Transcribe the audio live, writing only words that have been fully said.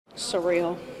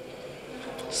surreal.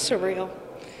 Surreal.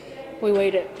 We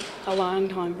waited a long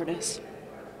time for this.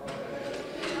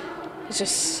 It's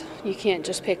just, you can't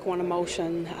just pick one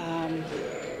emotion.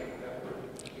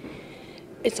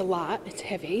 It's a lot, it's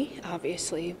heavy,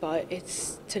 obviously, but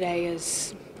today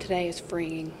is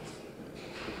freeing.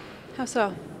 How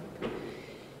so?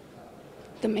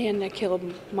 The man that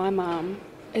killed my mom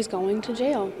is going to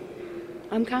jail.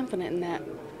 I'm confident in that.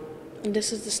 And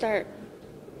this is the start.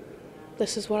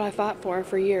 This is what I fought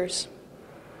for years.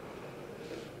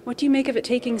 What do you make of it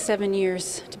taking 7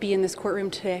 years to be in this courtroom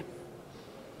today?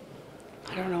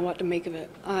 I don't know what to make of it.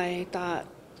 I thought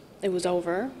it was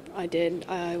over. I did.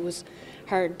 It was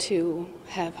hard to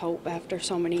have hope after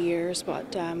so many years,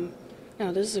 but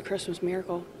no, this is a Christmas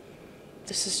miracle.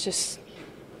 This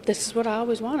is what I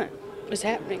always wanted. It's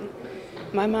happening.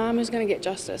 My mom is going to get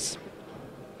justice.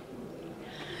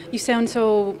 You sound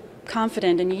so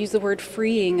confident, and you use the word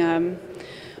freeing.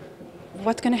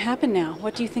 What's going to happen now?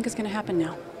 What do you think is going to happen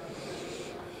now?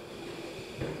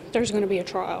 There's going to be a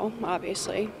trial,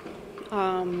 obviously.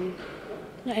 And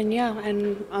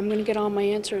I'm going to get all my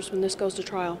answers when this goes to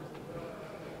trial.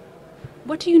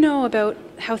 What do you know about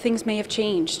how things may have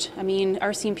changed? I mean,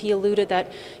 RCMP alluded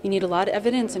that you need a lot of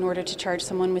evidence in order to charge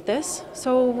someone with this.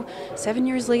 So 7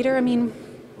 years later, I mean,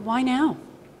 why now?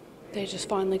 They just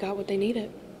finally got what they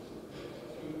needed.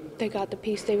 They got the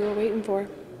peace they were waiting for.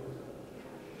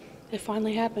 It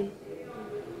finally happened.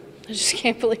 I just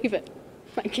can't believe it.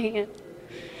 I can't.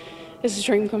 It's a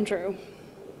dream come true.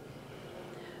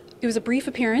 It was a brief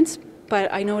appearance,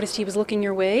 but I noticed he was looking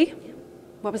your way.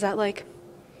 What was that like?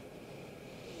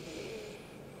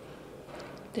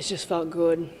 This just felt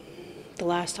good. The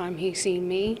last time he seen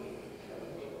me,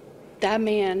 that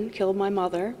man killed my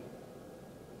mother,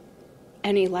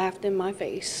 and he laughed in my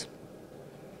face.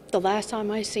 The last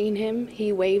time I seen him,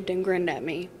 he waved and grinned at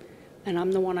me, and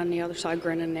I'm the one on the other side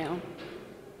grinning now.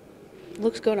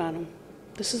 Looks good on him.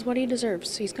 This is what he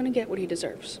deserves. He's going to get what he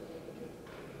deserves.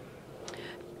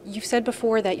 You've said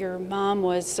before that your mom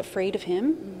was afraid of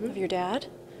him, of your dad.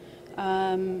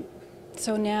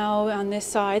 So now on this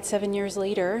side, 7 years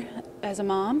later, as a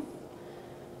mom,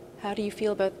 how do you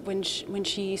feel about when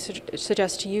she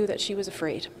suggests to you that she was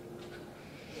afraid?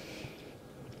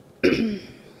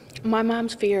 My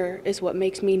mom's fear is what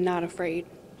makes me not afraid.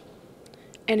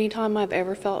 Anytime I've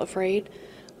ever felt afraid,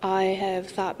 I have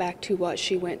thought back to what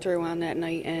she went through on that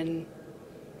night, and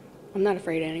I'm not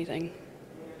afraid of anything.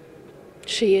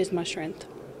 She is my strength.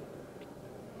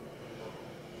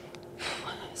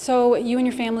 So you and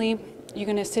your family, you're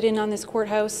going to sit in on this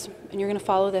courthouse and you're going to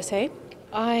follow this, hey?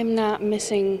 I'm not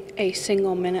missing a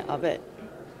single minute of it,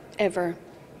 ever.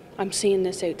 I'm seeing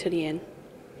this out to the end.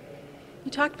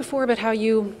 You talked before about how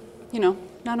you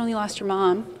not only lost your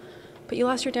mom, but you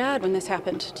lost your dad when this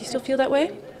happened. Do you still feel that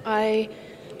way?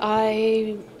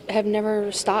 I have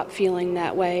never stopped feeling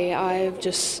that way.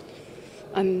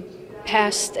 I'm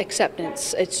past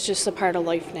acceptance. It's just a part of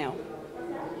life now.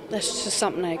 That's just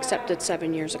something I accepted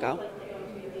 7 years ago.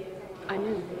 I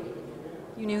knew.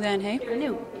 You knew then, hey? I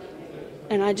knew.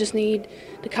 And I just need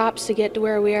the cops to get to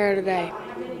where we are today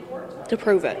to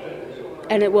prove it.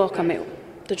 And it will come out.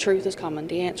 The truth is coming.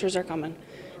 The answers are coming.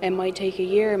 It might take a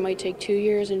year. It might take 2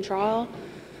 years in trial.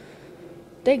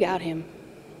 They got him.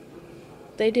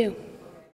 They do.